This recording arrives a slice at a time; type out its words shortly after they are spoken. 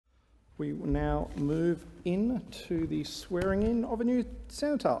We will now move into the swearing in of a new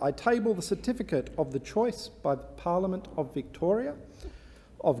senator. I table the certificate of the choice by the Parliament of Victoria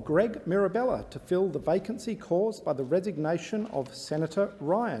of Greg Mirabella to fill the vacancy caused by the resignation of Senator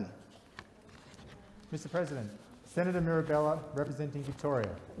Ryan. Mr. President, Senator Mirabella representing Victoria.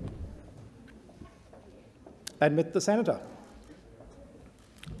 Admit the senator.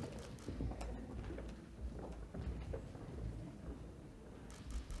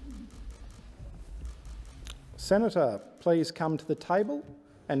 Senator, please come to the table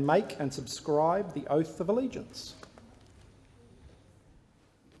and make and subscribe the oath of allegiance.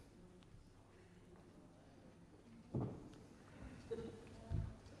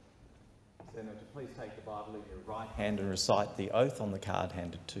 Senator, please take the Bible in your right hand and recite the oath on the card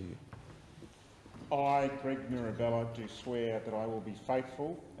handed to you. I, Greg Mirabella, do swear that I will be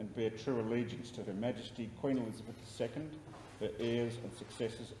faithful and bear true allegiance to Her Majesty Queen Elizabeth II, her heirs and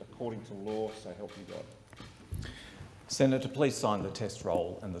successors according to law, so help me God. Senator, please sign the test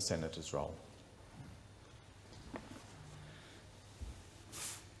roll and the Senator's roll.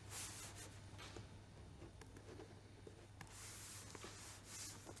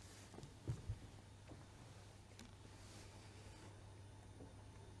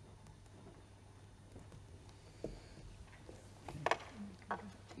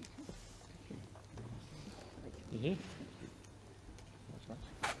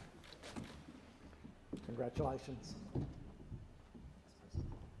 Congratulations.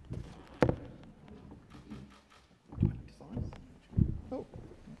 Oh.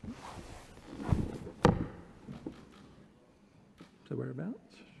 So whereabouts?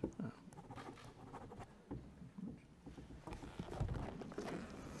 Oh.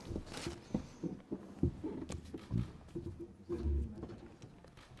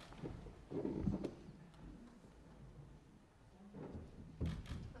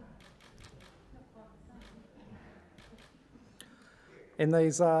 In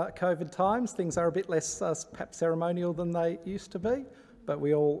these COVID times, things are a bit less perhaps ceremonial than they used to be, but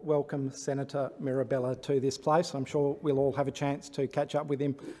we all welcome Senator Mirabella to this place. I'm sure we'll all have a chance to catch up with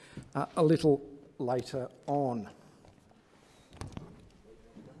him a little later on.